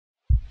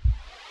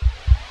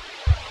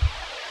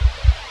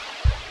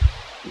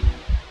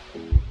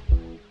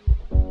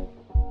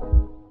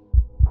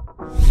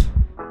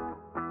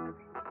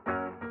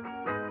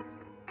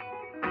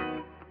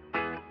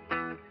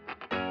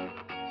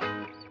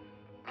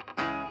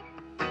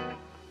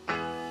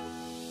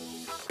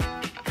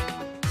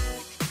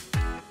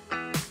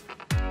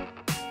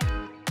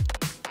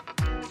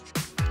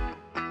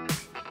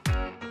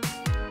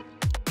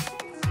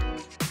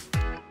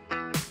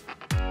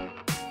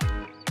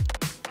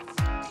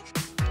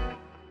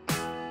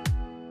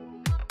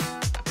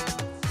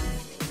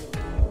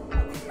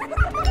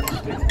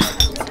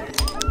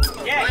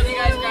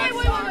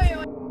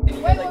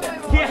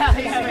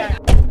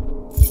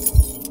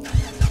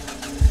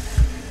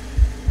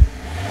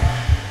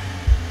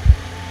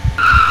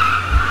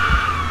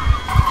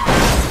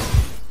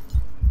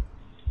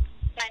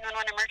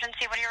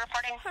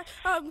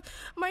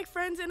my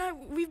friends and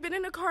we've been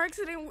in a car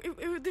accident.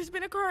 There's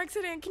been a car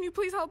accident. Can you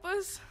please help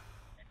us?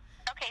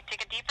 Okay,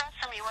 take a deep breath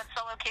for me. What's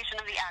the location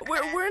of the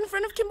accident? We're in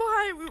front of Kimball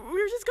High. We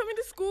were just coming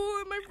to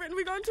school, and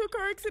we got into a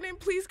car accident.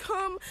 Please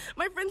come.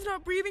 My friend's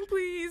not breathing,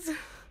 please.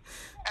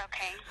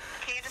 Okay.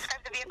 Can you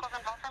describe the vehicles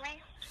involved for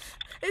me?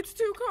 It's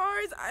two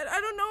cars. I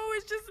don't know.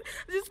 It's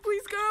just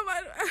please come.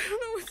 I don't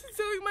know what to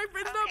tell you. My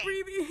friend's not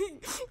breathing.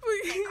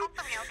 Please. Okay, come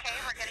for me, okay?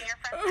 We're getting your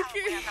friend's help.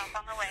 We have help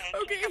on the way.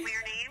 Okay. Can you tell me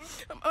your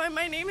name?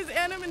 My name is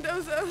Anna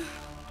Mendoza.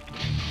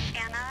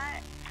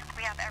 Anna,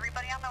 we have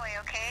everybody on the way,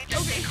 okay?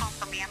 Just stay calm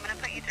for me. I'm going to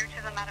put you through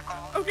to the medical.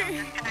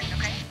 Okay. Disconnect,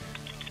 okay?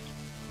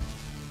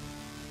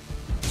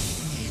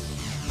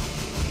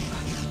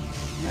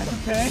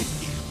 Okay.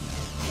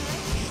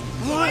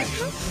 What?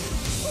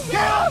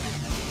 Get up!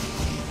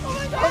 Oh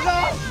my God!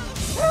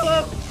 Hold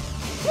on! Philip!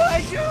 What'd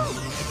I do?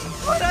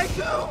 What'd I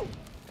do?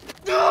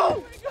 No!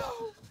 Oh my God!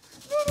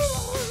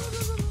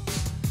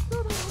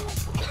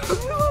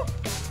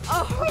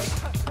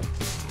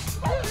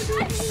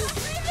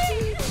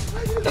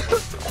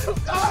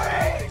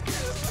 Sorry!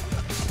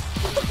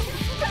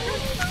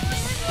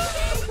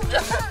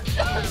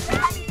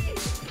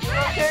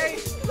 Okay?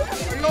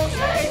 Are you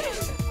okay?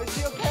 Is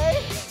she okay?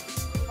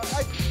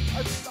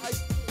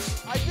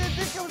 I didn't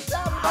think it was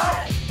that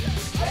bad.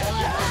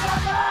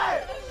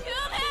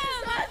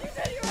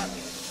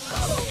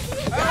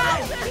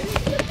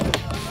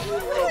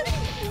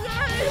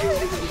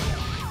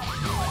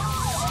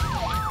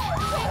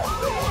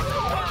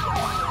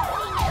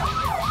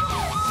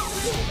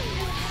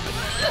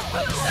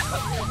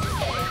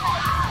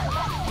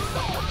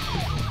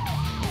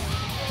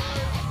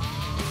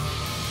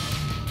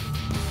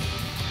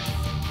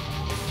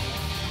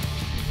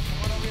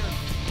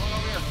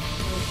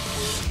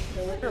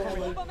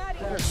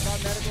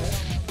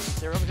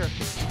 Stay over here.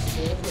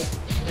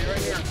 Stay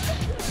right here.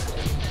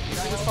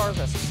 Whose car is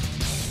this?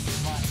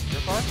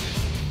 Your car?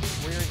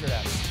 Where are you injured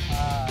at?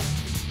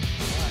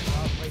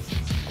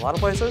 A lot of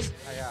places?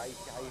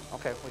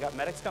 Okay, we got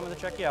medics coming to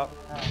check you out.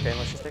 Okay,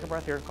 let's just take a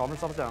breath here. Calm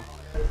yourself down.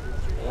 You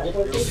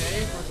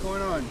okay? What's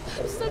going on?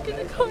 I'm stuck in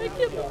the car. I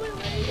can't move my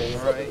legs.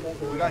 All right.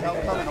 We got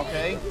help coming,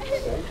 okay?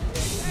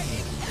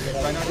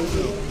 Try not to move.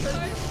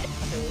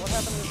 Okay, what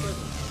happened in the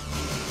prison?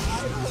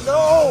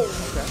 No!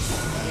 Okay.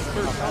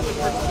 How's the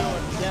person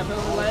doing? Can't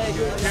feel her legs.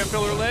 Can't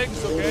feel her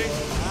legs, okay?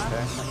 Okay,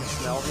 I can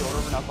smell the odor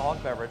of an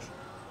alcoholic beverage.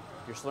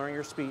 You're slurring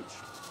your speech,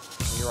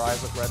 and your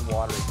eyes look red and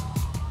watery.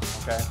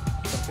 Okay?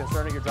 So I'm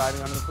concerned that you're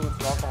driving under the influence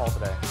of alcohol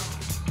today.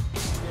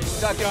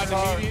 Got the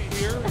immediate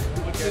here.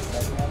 Look at this.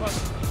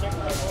 Check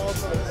my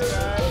balls on this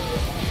guy.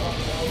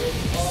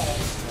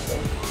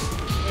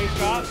 Hey,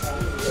 stop.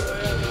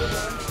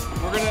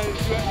 We're going to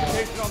do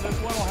amputation on this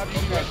one. We'll have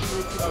you guys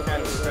move to the okay.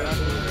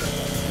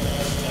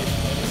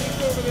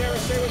 Over there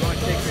and stay with us.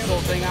 Take this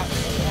whole thing out.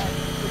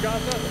 We got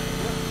that.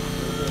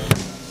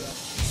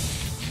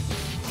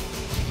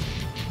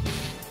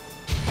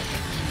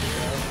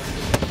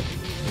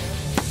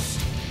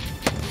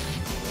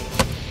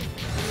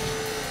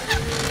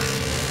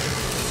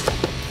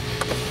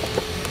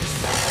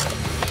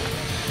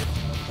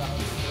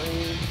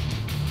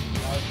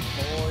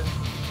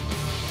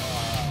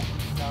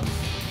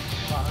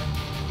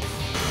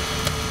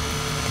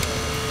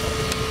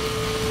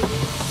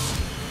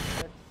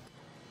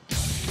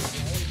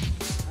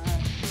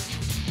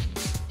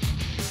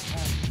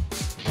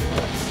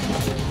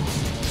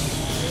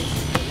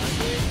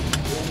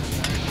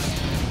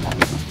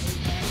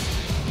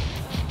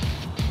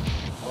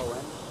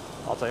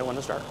 I'll tell you when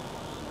to start.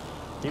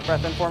 Deep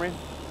breath in for me.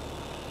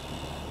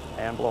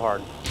 And blow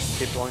hard.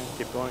 Keep going,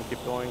 keep going,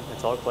 keep going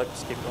until it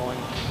clicks. Keep going,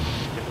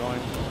 keep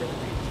going.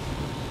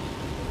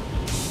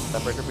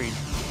 Separate your feet.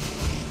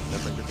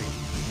 Separate your feet.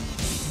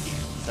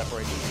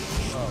 Separate your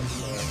feet. Oh,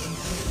 sorry.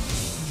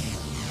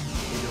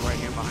 Leave your right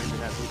hand behind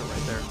your head. Leave it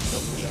right there.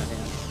 Don't move that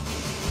hand.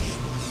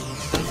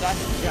 Inside?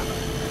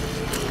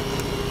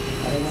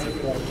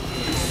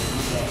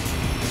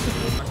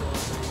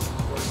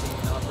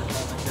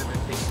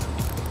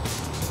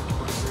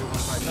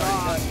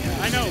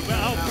 I know, but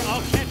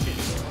I'll catch it.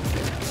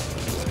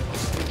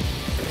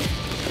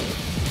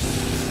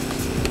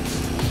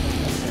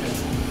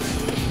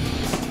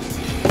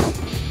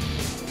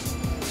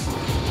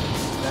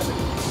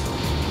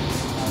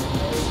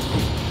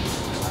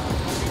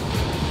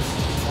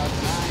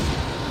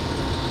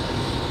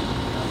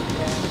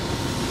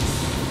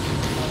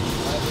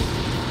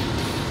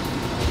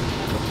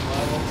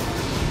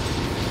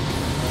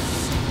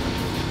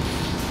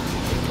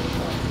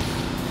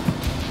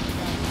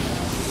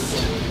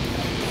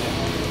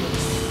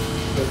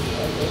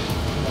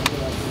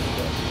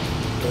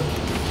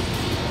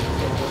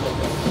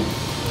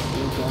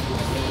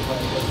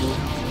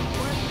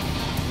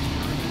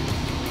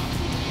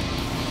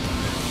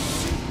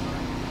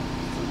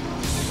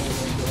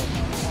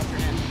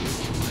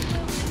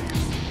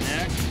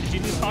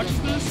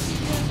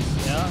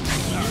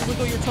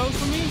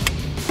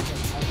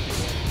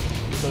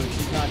 so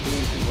she's not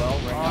doing too well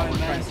right now. We're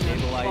trying to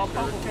stabilize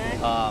her. Okay.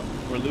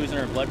 We're losing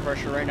her blood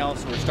pressure right now,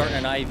 so we're starting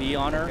an IV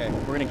on her. Okay.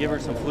 We're going to give her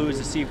some fluids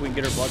to see if we can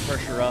get her blood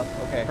pressure up.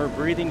 Okay. Her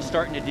breathing's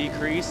starting to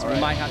decrease. All We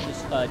right. might have to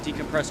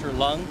decompress her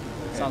lung.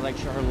 Okay. Sounds like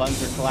her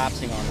lungs are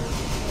collapsing on her.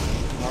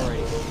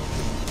 Alrighty.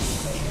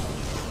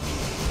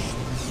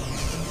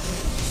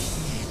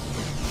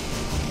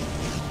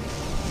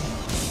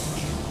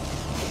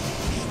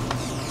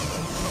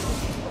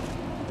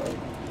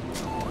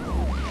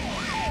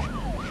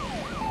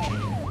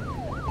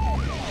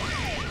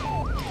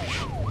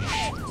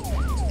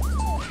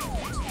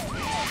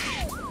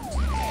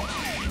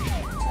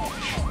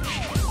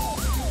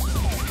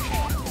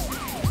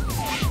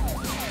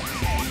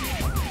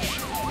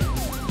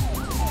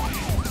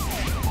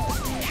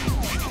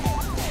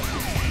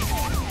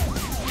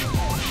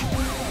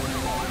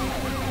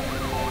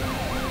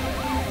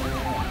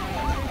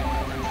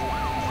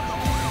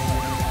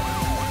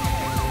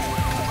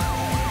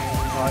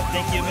 Alright,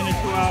 thank you. A minute,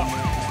 2 out.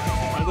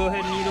 I'll go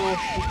ahead and needle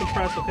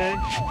decompress, okay?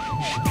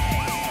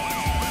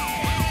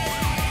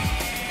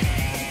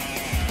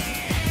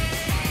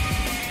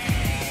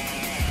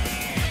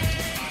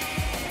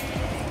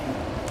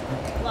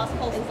 Lost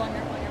pulses on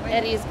your way.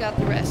 Eddie's got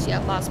the rest. Yeah,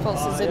 lost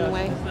pulses in the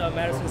way. This is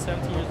Madison,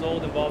 17 years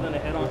old, involved in a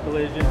head-on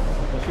collision.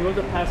 She was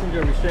a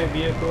passenger restrained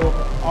vehicle.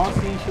 On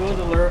scene, she was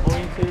alert,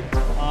 oriented.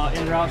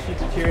 En route, she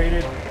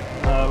deteriorated.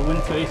 Went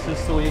into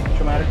asystole,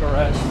 traumatic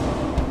arrest.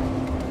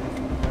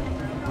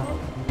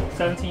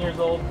 17 years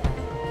old.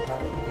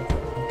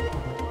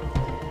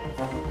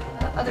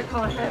 Other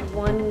caller had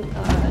one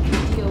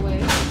DOA.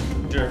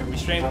 Sure.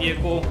 Restrained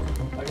vehicle.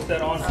 Like I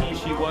said, on scene,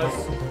 she was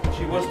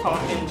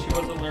talking, she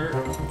was alert.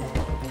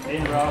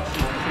 En route,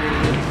 she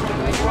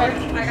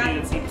deteriorated.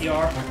 Initiated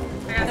CPR.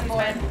 I got the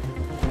boy.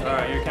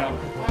 Alright, your count.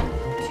 1,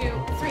 2,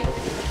 3.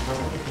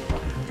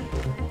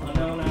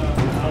 Unknown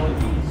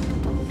allergies.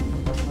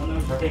 Unknown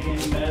she's taking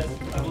any meds.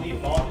 I believe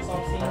mom is on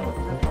scene.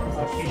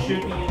 She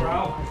should be en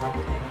route.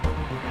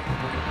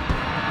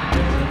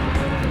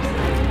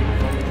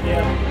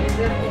 Yeah.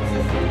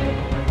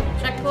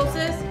 Check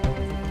pulses.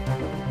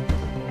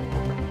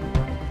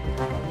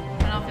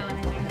 I don't feel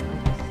anything.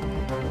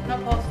 No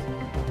pulse.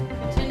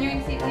 Continuing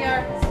CPR.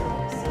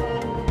 So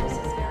this is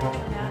very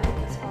traumatic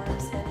as far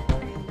as head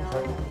injury and I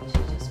think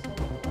she just pulled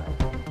the blood.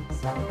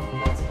 So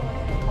let's go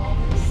ahead and call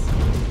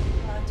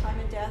this. Time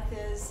of death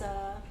is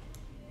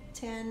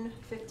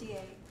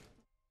 10:58.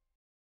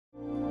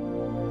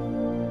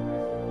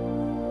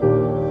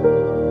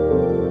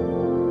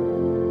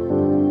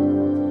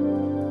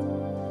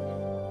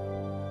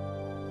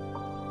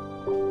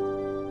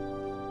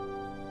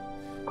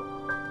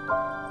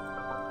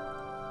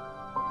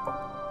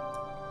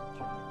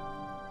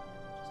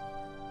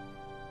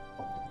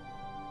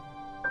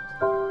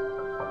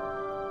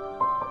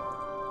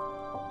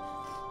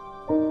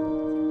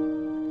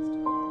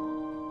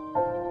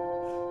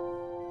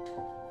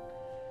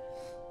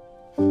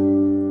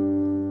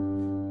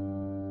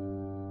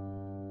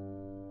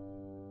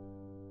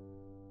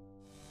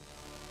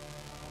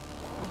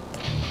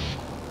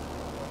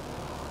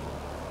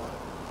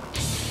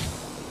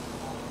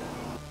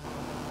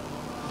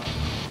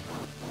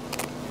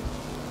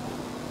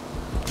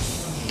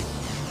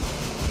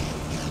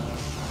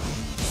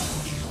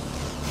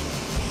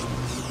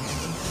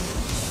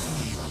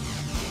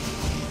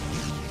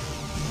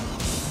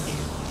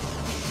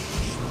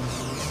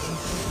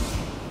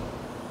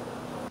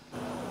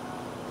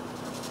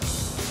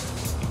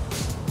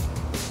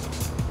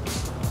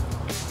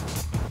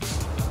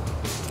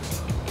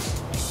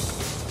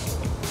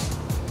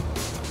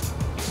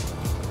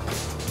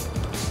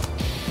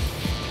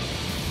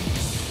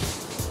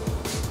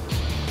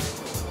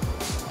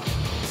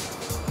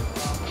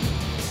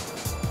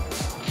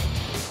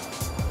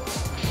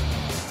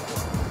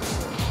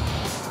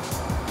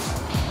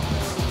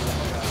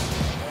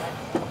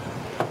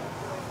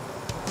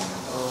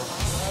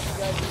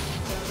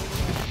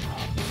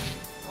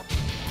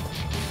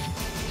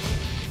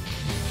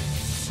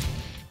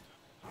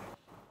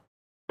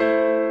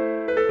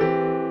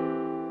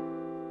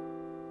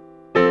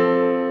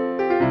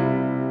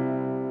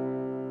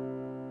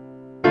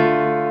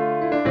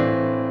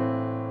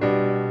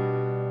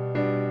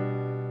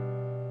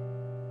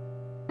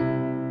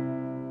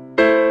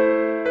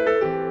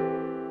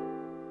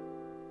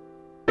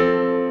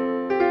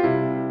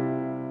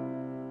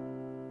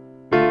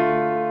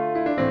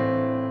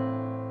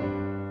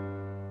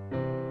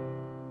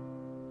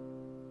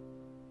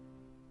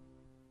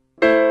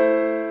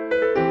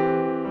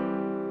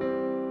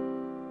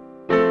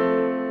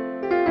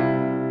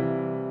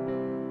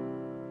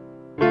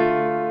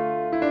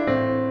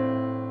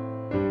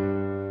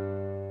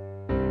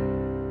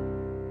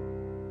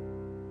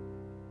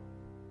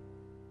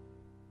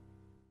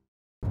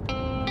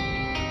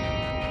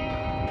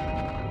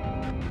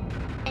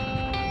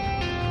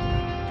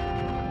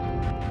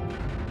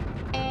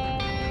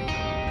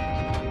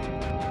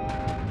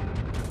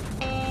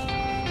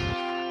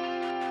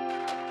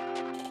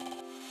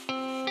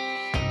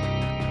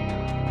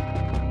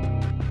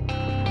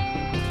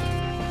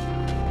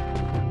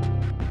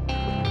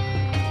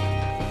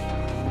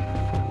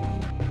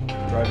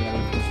 driving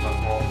under the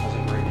stop fault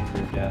causing grave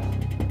injury or death.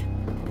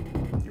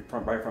 Your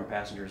right front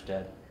passenger is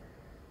dead.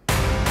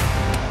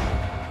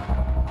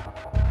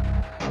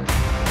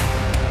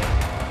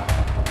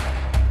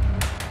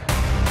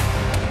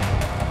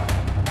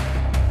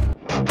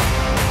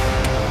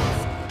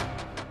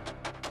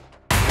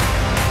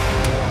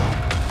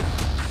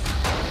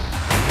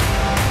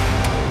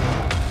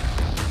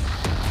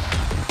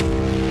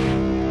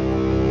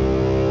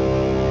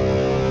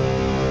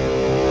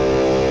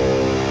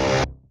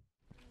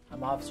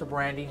 Officer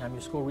Brandy, I'm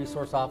your school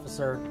resource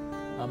officer.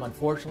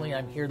 Unfortunately,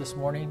 I'm here this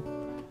morning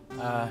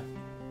to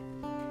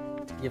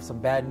give some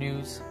bad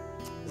news.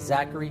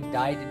 Zachary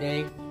died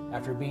today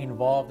after being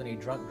involved in a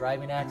drunk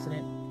driving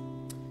accident.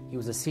 He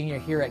was a senior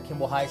here at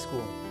Kimball High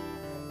School.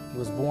 He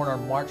was born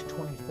on March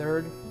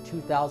 23rd,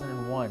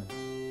 2001.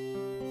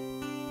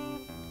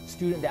 The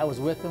student that was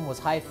with him was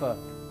Haifa.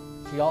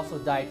 She also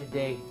died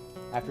today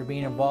after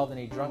being involved in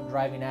a drunk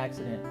driving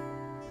accident.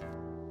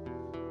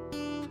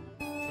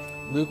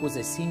 Luke was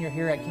a senior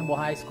here at Kimball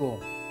High School.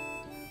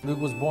 Luke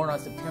was born on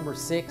September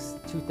 6,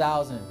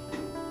 2000.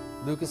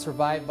 Luke is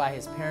survived by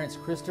his parents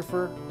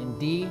Christopher and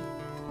Dee,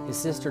 his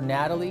sister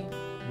Natalie.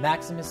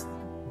 Maximus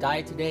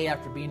died today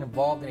after being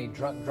involved in a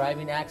drunk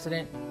driving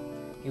accident.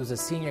 He was a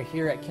senior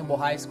here at Kimball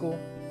High School.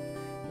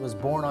 He was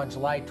born on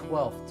July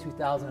 12,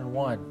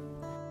 2001.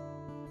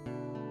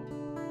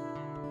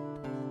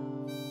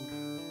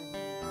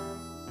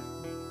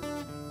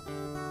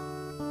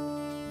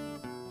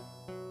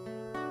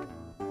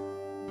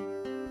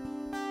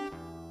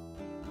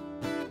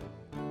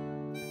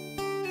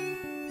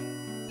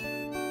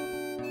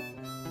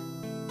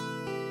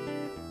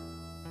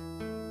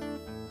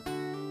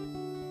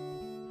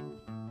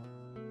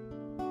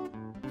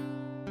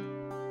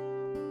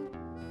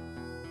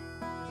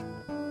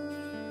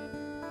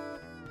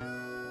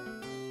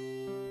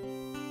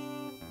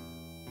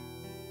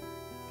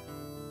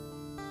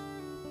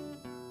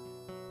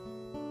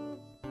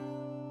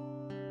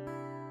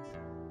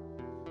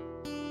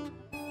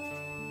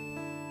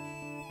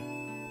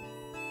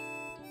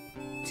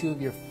 Two of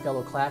your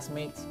fellow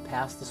classmates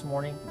passed this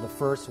morning. The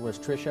first was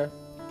Trisha.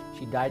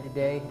 She died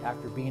today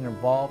after being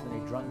involved in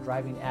a drunk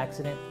driving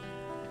accident.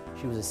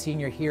 She was a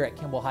senior here at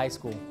Kimball High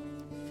School.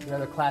 The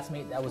other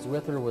classmate that was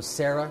with her was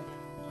Sarah.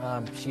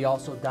 She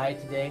also died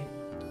today.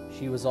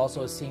 She was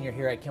also a senior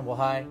here at Kimball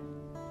High.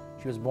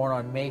 She was born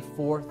on May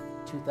 4th,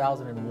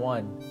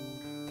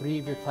 2001. Three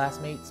of your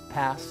classmates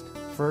passed.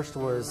 First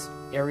was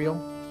Ariel.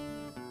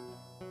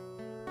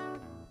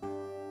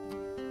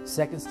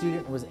 Second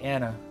student was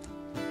Anna.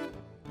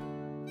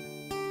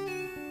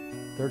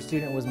 Third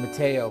student was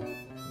Mateo.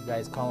 You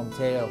guys call him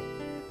Teo.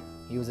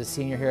 He was a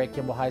senior here at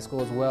Kimball High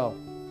School as well.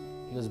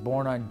 He was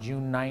born on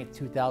June 9th,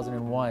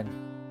 2001.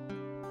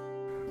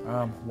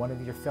 One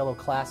of your fellow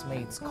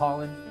classmates,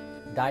 Colin,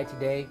 died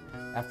today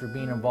after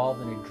being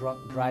involved in a drunk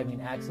driving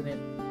accident.